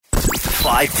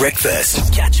5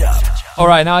 Breakfast. Catch up. All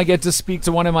right, now I get to speak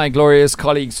to one of my glorious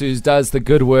colleagues who does the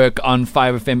good work on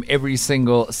 5FM every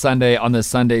single Sunday on the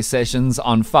Sunday sessions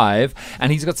on 5.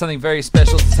 And he's got something very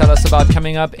special to tell us about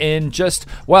coming up in just,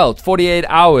 48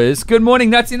 hours. Good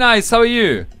morning, Nutty Nys. How are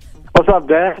you? What's up,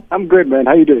 Dan? I'm good, man.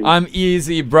 How you doing? I'm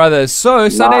easy, brother. So,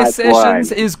 Sunday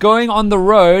Sessions is going on the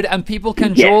road and people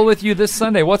can jowl with you this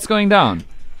Sunday. What's going down?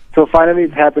 So finally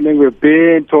it's happening. We've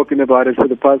been talking about it for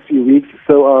the past few weeks.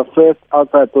 So our first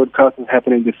outside broadcast is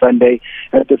happening this Sunday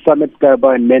at the Summit Sky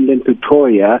Bar in Menlyn,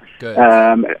 Pretoria. Good.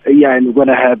 And we're going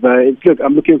to have,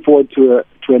 I'm looking forward to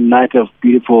a night of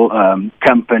beautiful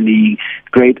company,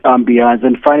 great ambiance,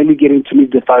 and finally getting to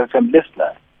meet the 5FM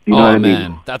listener. You know what I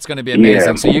mean? That's going to be amazing.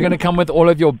 Yeah. So you're going to come with all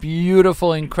of your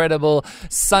beautiful, incredible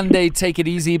Sunday take it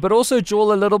easy, but also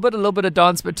jewel a little bit of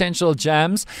dance potential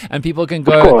jams, and people can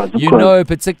go, Of course.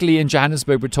 Particularly in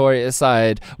Johannesburg, Pretoria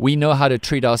side, we know how to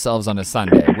treat ourselves on a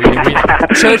Sunday.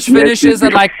 Church finishes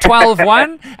at like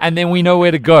 12:1, and then we know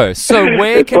where to go. So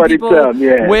where can people,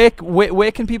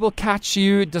 where can people catch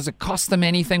you? Does it cost them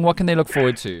anything? What can they look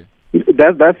forward to?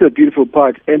 That's the beautiful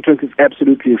part. Entrance is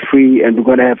absolutely free, and we're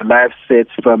going to have live sets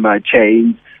from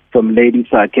Chains, from Lady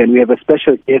Sarkin. We have a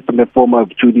special guest in the form of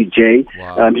Judy J.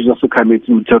 Wow. She's also coming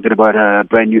through talking about her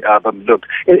brand new album. Look,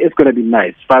 it's going to be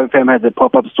nice. 5FM has a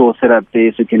pop-up store set up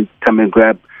there, so you can come and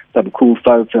grab some cool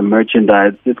 5FM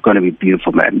merchandise. It's going to be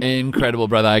beautiful, man. Incredible,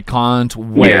 brother. I can't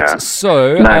wait. Yeah.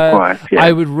 So, Likewise,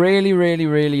 I would really, really,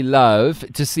 really love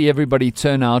to see everybody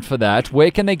turn out for that. Where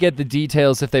can they get the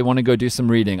details if they want to go do some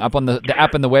reading? Up on the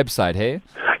app and the website, hey?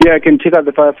 Yeah, you can check out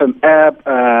the 5FM app,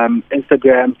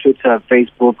 Instagram, Twitter,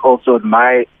 Facebook, also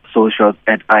my socials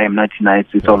at I am Nutty Nys.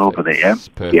 It's all over there, yeah?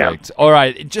 Perfect. Yeah. All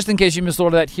right. Just in case you missed all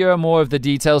of that, here are more of the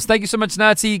details. Thank you so much,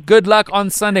 Nutty. Good luck on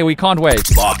Sunday. We can't wait.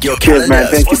 Mark your Cheers, man.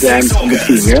 calendars Thank you, for Dan, 6 and the August.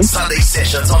 team, yeah? Sunday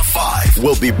Sessions on 5.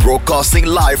 We'll be broadcasting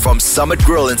live from Summit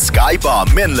Grill and Sky Bar,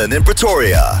 Menlyn in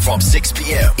Pretoria. From 6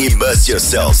 p.m. Immerse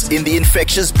yourselves in the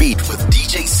infectious beat with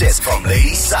DJ Sis from Lady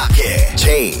Sarkin,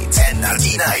 Chains, and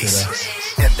Nutty Nys.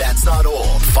 And that's not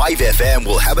all. 5FM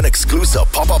will have an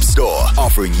exclusive pop-up store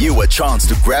offering you a chance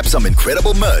to grab some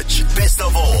incredible merch. Best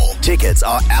of all, tickets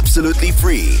are absolutely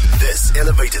free. This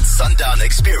elevated sundown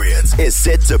experience is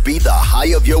set to be the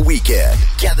high of your weekend.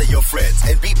 Gather your friends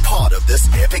and be part of this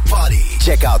epic party.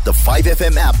 Check out the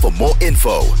 5FM app for more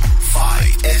info.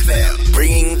 5FM,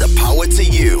 bringing the power to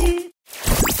you.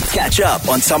 Catch up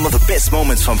on some of the best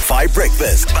moments from 5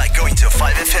 Breakfast by going to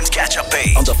 5FM's catch-up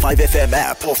page on the 5FM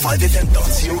app or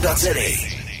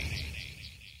 5FM.co.za.